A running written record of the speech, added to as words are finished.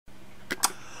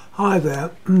Hi there.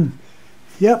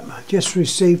 Yep, just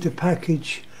received a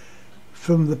package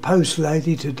from the post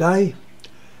lady today,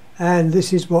 and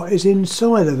this is what is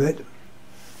inside of it.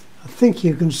 I think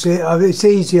you can see it. It's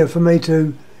easier for me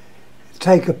to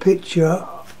take a picture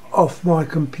off my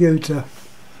computer.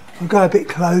 I'll go a bit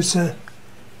closer.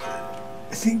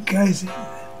 I think guys,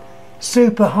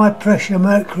 super high pressure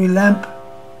mercury lamp,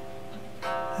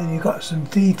 and you've got some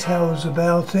details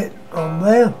about it on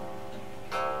there,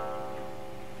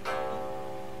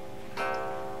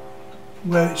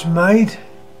 where it's made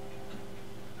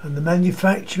and the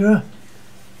manufacturer,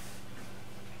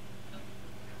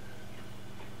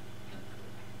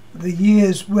 the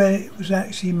years where it was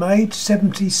actually made,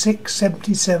 76,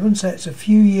 77, so it's a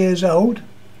few years old.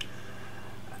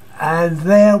 And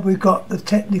there we've got the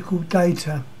technical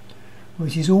data,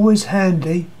 which is always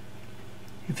handy.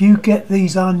 If you get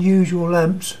these unusual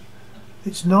lamps,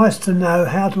 it's nice to know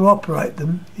how to operate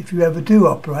them if you ever do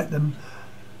operate them.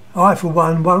 I for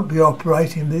one won't be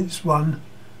operating this one,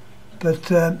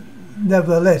 but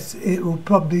nevertheless it will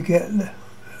probably get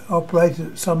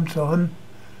operated at some time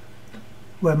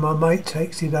when my mate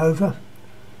takes it over.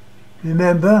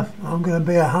 Remember, I'm going to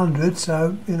be 100,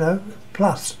 so you know,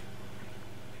 plus.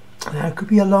 Now it could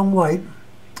be a long wait.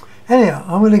 Anyhow,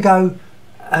 I'm going to go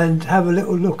and have a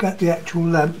little look at the actual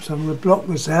lamp. So I'm going to block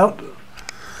this out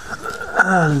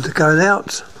and go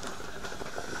out,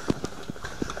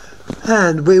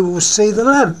 and we will see the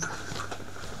lamp.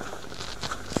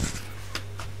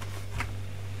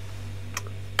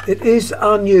 It is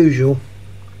unusual.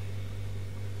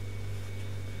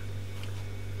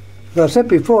 As I said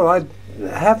before, I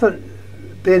haven't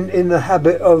been in the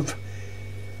habit of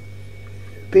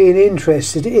being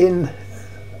interested in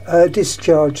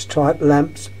discharge type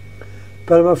lamps,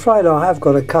 but I'm afraid I have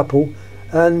got a couple,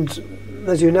 and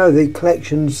as you know, the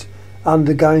collection's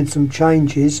undergoing some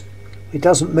changes. It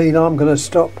doesn't mean I'm going to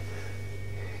stop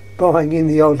buying in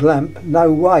the odd lamp, no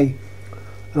way,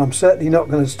 and I'm certainly not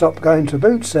going to stop going to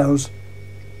boot sales.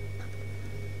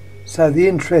 So the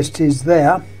interest is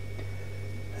there.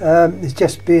 It's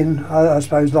just been, I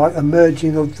suppose, like a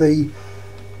merging of the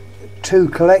two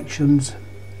collections,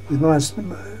 with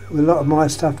a lot of my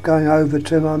stuff going over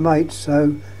to my mate,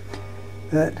 so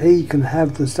that he can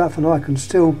have the stuff and I can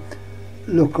still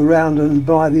look around and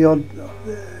buy the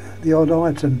odd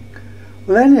item.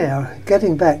 Well, anyhow,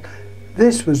 getting back,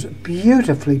 this was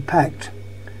beautifully packed.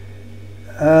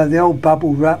 The old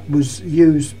bubble wrap was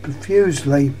used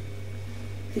profusely.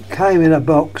 It came in a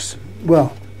box.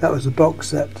 Well, that was a box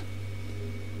that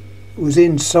was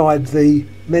inside the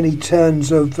many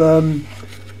turns of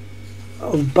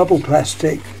bubble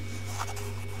plastic,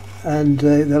 and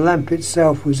the lamp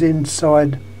itself was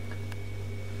inside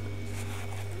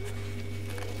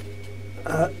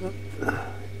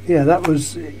yeah, that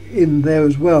was in there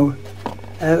as well,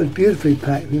 and it was beautifully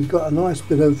packed. We've got a nice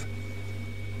bit of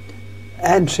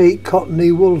antique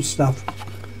cottony wool stuff.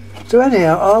 So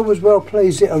anyhow, I was well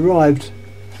pleased it arrived.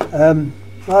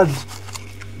 I'd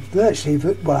virtually,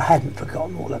 well, I hadn't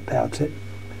forgotten all about it.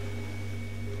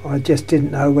 I just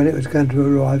didn't know when it was going to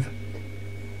arrive.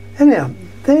 Anyhow,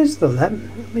 there's the lamp.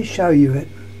 Let me show you it.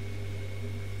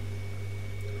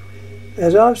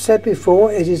 As I've said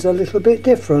before, it is a little bit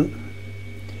different.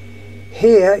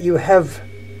 Here you have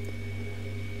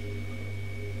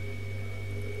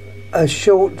a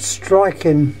short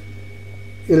striking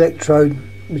electrode,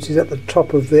 which is at the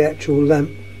top of the actual lamp.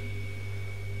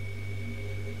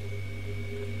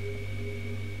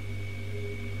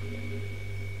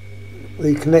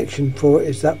 The connection for it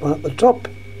is that one at the top.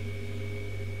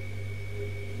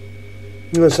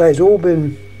 I'm going to say it's all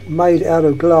been made out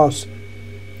of glass.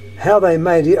 How they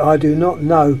made it I do not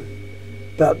know,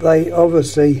 but they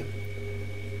obviously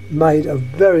made a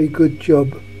very good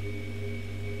job.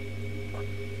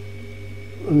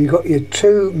 And you've got your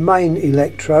two main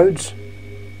electrodes,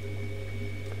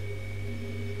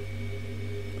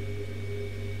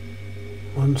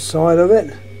 one side of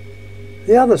it,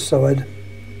 the other side,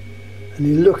 and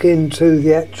you look into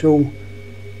the actual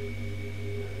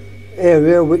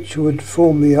area which would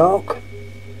form the arc.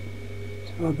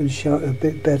 So I can show it a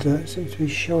bit better. It seems to be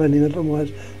shining,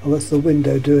 otherwise, oh, that's the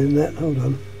window doing that. Hold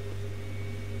on.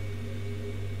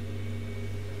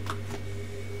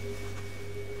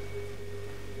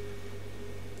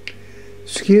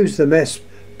 Excuse the mess,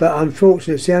 but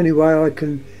unfortunately it's the only way I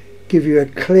can give you a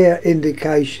clear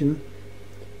indication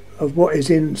of what is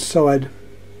inside.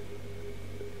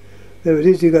 There it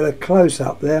is, you've got a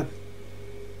close-up there.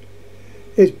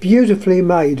 It's beautifully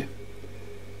made.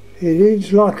 It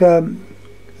is like a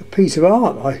piece of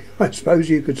art, I suppose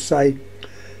you could say.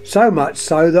 So much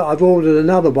so that I've ordered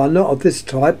another one, not of this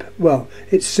type. Well,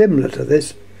 it's similar to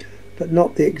this, but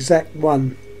not the exact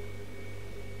one.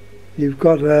 You've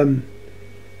got an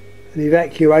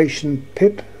evacuation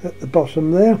pip at the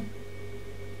bottom there,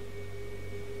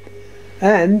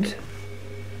 and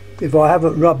if I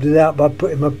haven't rubbed it out by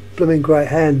putting my blooming great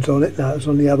hands on it, no, it's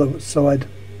on the other side,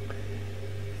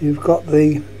 you've got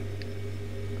the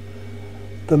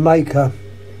maker.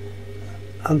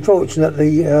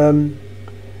 Unfortunately,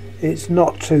 it's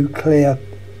not too clear,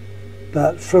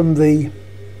 but from the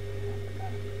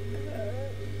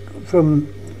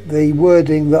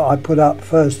wording that I put up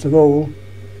first of all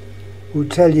will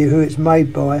tell you who it's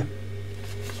made by,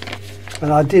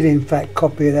 and I did in fact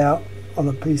copy it out on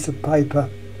a piece of paper.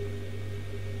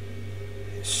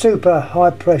 Super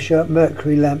high pressure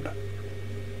mercury lamp,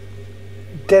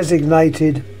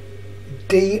 designated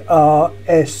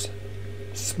DRS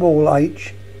small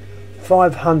h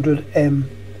 500M,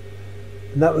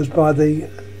 and that was by the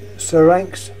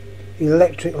Saransk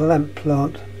electric lamp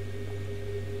plant,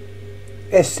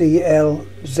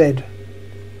 SELZ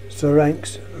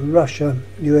Saransk, Russia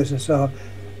USSR,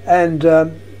 and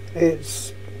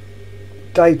it's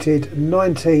dated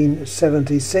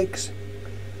 1976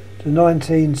 to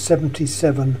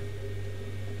 1977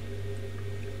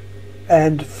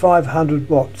 and 500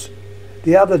 watts.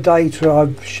 The other data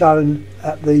I've shown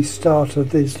at the start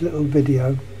of this little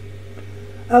video.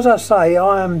 As I say,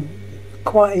 I am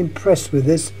quite impressed with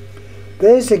this.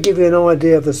 There's to give you an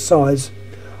idea of the size.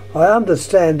 I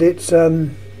understand it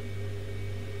says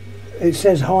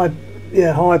high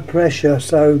pressure,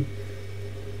 so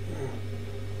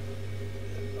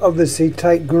obviously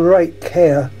take great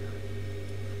care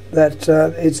that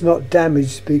it's not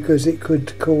damaged, because it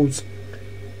could cause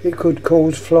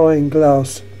flying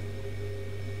glass.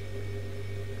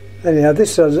 Anyhow,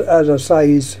 this, as I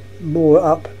say, is more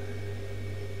up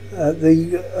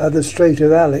the street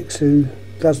of Alex, who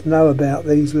does know about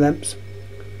these lamps,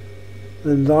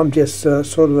 and I'm just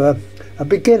sort of a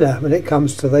beginner when it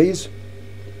comes to these.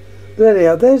 But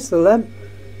anyhow, there's the lamp.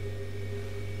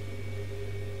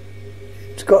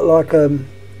 It's got like a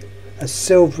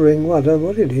silvering, well, I don't know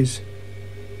what it is.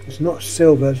 It's not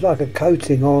silver, it's like a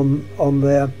coating on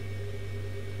there.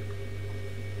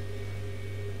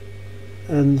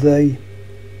 And the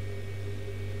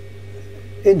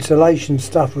insulation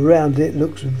stuff around it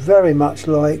looks very much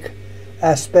like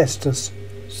asbestos,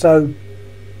 so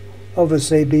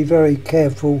obviously be very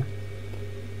careful.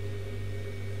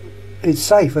 It's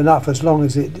safe enough as long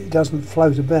as it doesn't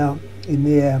float about in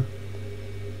the air.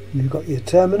 You've got your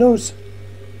terminals,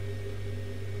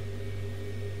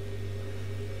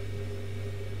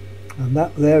 and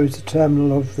that there is the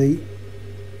terminal of the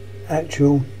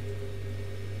actual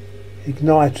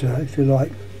igniter, if you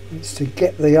like. It's to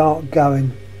get the arc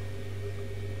going,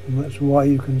 and that's why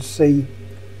you can see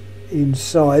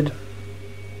inside,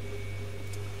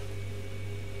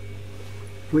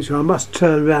 which I must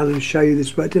turn around and show you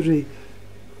this way. Definitely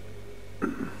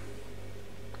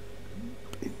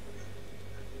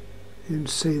you can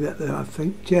see that there, I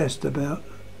think, just about.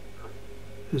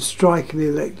 Just striking the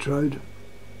electrode.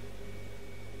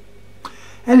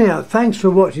 Anyhow, thanks for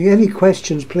watching. Any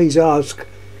questions, please ask.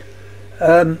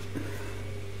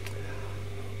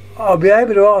 I'll be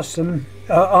able to answer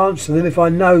them if I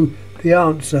know the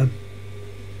answer.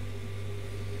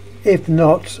 If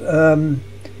not,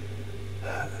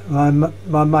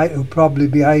 my mate will probably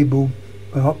be able,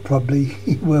 well, not probably,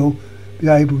 he will be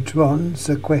able to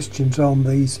answer questions on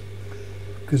these,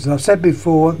 because as I said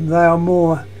before, they are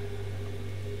more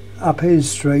up his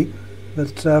street.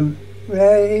 But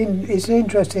yeah, it's an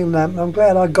interesting lamp. I'm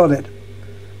glad I got it,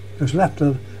 because I'll have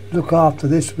to look after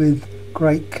this with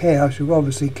great care. I should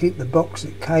obviously keep the box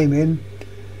it came in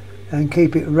and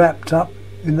keep it wrapped up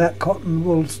in that cotton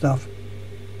wool stuff.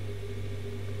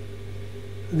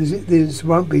 This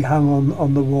won't be hung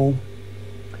on the wall.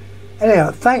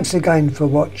 Anyhow, thanks again for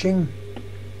watching.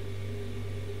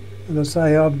 As I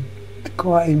say, I'm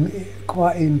quite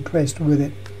impressed with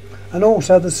it, and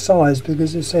also the size,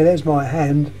 because as I say, there's my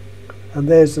hand and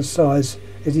there's the size.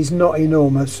 It is not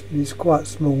enormous, it's quite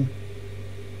small,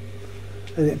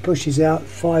 and it pushes out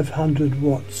 500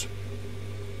 watts.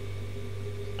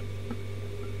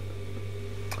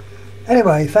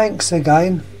 Anyway, thanks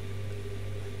again.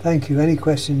 Thank you. Any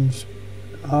questions,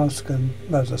 ask, and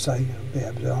as I say, I'll be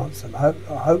able to answer them,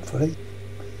 hopefully,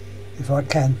 if I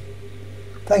can.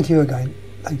 Thank you again.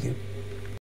 Thank you.